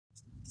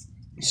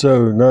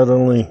So not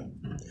only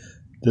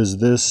does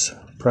this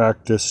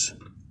practice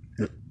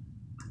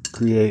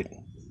create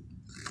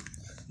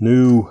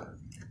new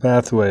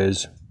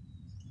pathways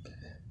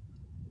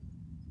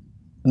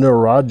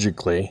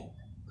neurologically,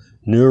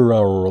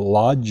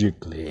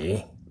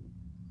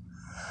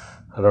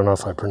 I don't know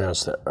if I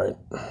pronounced that right,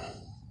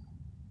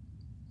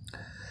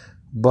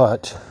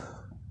 but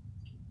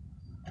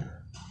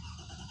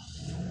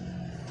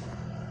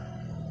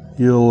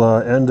you'll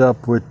end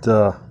up with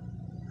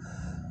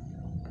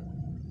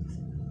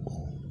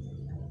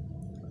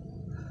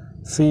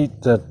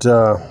feet that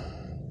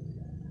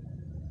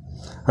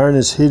aren't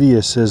as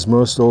hideous as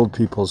most old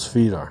people's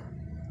feet are.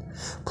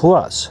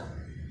 Plus,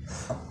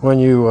 when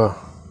you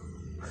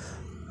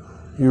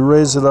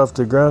raise it off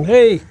the ground,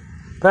 hey,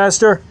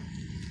 Pastor,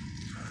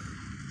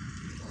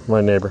 my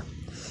neighbor,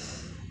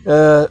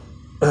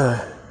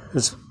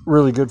 it's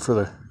really good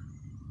for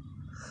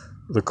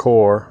the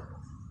core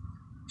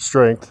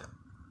strength.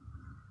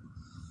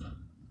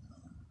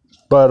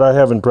 But I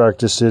haven't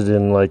practiced it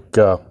in like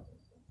a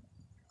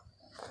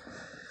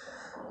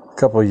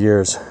couple of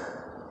years.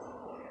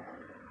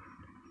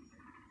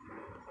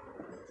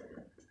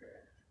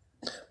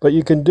 But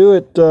you can do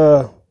it,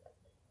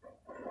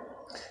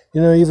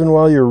 even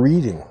while you're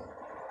reading.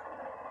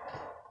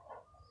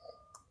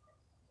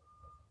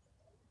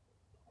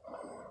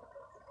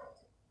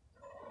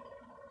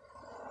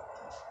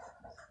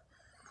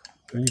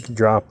 And you can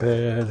drop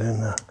it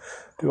and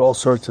do all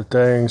sorts of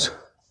things.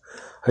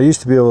 I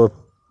used to be able to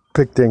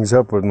pick things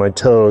up with my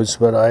toes,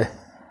 but I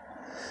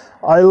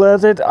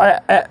let it,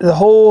 the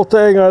whole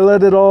thing, I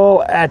let it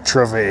all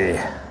atrophy.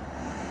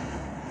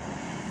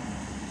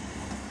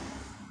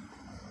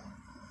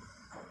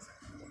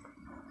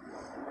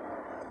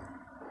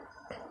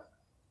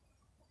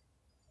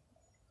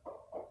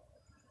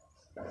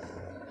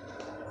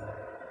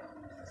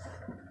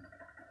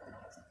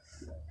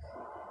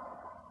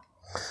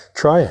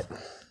 Try it.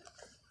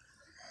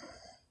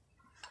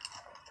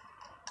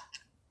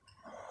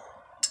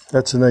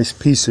 That's a nice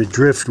piece of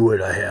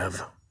driftwood I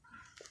have.